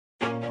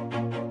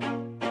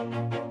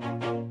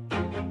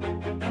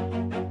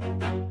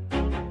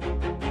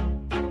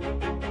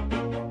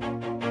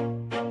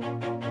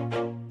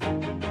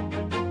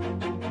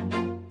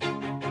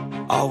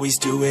Always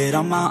do it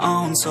on my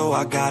own, so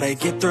I gotta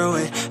get through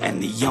it.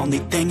 And the only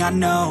thing I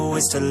know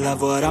is to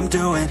love what I'm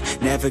doing.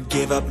 Never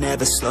give up,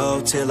 never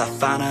slow, till I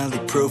finally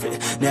prove it.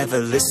 Never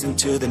listen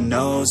to the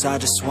no's, I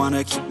just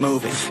wanna keep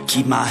moving.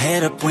 Keep my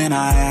head up when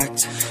I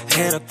act,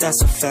 head up,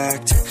 that's a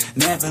fact.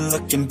 Never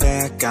looking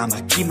back,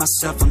 I'ma keep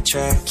myself on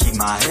track. Keep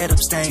my head up,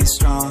 staying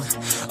strong,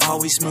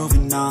 always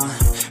moving on.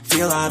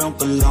 Feel I don't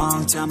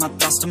belong, tell my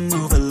thoughts to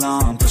move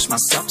along. Push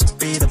myself to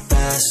be the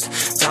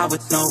best, die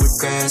with no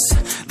regrets.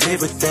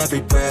 Live with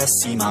every breath,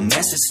 see my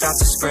message start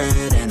to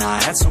spread. And I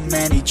had so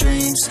many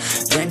dreams,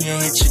 then you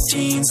hit your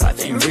teens.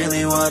 Life ain't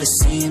really what it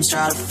seems,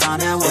 try to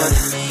find out what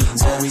it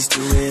means. Always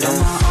do it on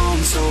my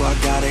own, so I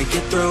gotta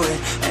get through it.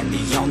 And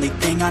the only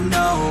thing I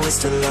know is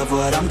to love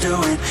what I'm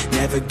doing.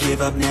 Never give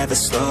up, never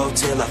slow,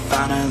 till I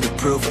finally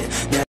prove it.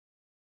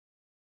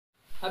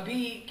 अभी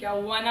क्या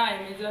हुआ ना,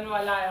 Amazon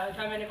वाला आया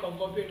था, मैंने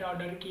cocopeat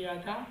order किया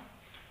था,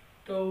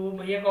 तो वो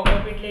भैया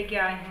कोकोपीट लेके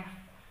आए हैं,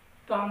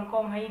 तो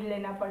हमको वहीं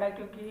लेना पड़ा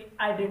क्योंकि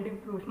आइडेंटिटी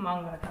प्रूफ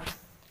मांगा था।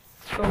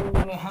 तो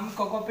हम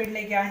कोकोपीट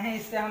लेके आए हैं,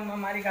 इससे हम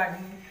हमारे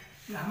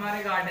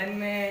गार्डन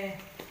में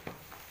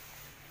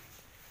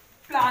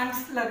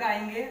प्लांट्स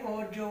लगाएंगे।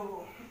 और जो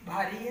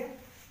भारी है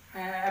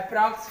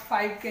अप्रॉक्स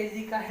 5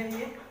 kg का है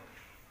ये।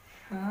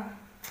 हाँ,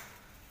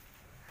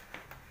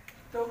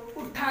 तो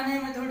उठाने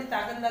में थोड़ी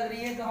ताकत लग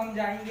रही है, तो हम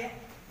जाएंगे।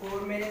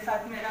 और मेरे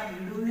साथ मेरा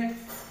वीडियो है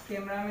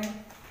कैमरा में,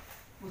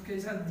 उसके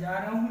साथ जा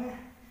रहा हूँ मैं।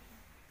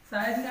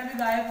 शायद मैं भी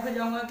गायब हो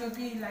जाऊँगा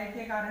क्योंकि लाइट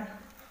के कारण,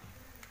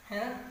 है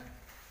ना।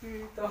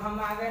 तो हम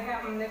आ गए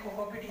हैं, हमने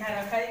कोकोपीट यहाँ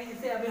रखा है,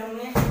 इसे अभी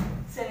हमें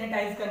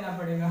सैनिटाइज करना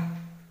पड़ेगा।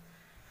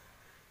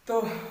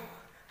 तो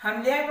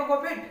हम ले आए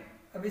कोकोपीट,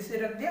 अभी इसे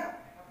रख दिया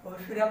और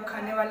फिर अब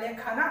खाने वाले हैं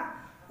खाना।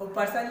 और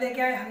प्रसाद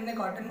लेके आए, हमने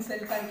कॉटन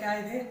सेल करके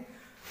आए थे,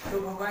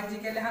 तो भगवान जी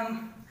के लिए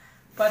हम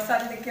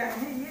प्रसाद लेके आए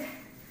हैं ये।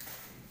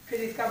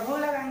 फिर इसका भोग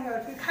लगाएंगे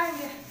और फिर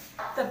खाएंगे।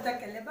 तब तक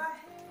के लिए bye.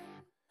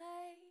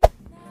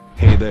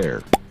 Hey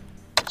there.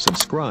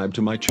 Subscribe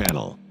to my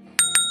channel.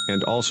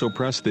 And also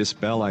press this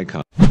bell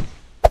icon.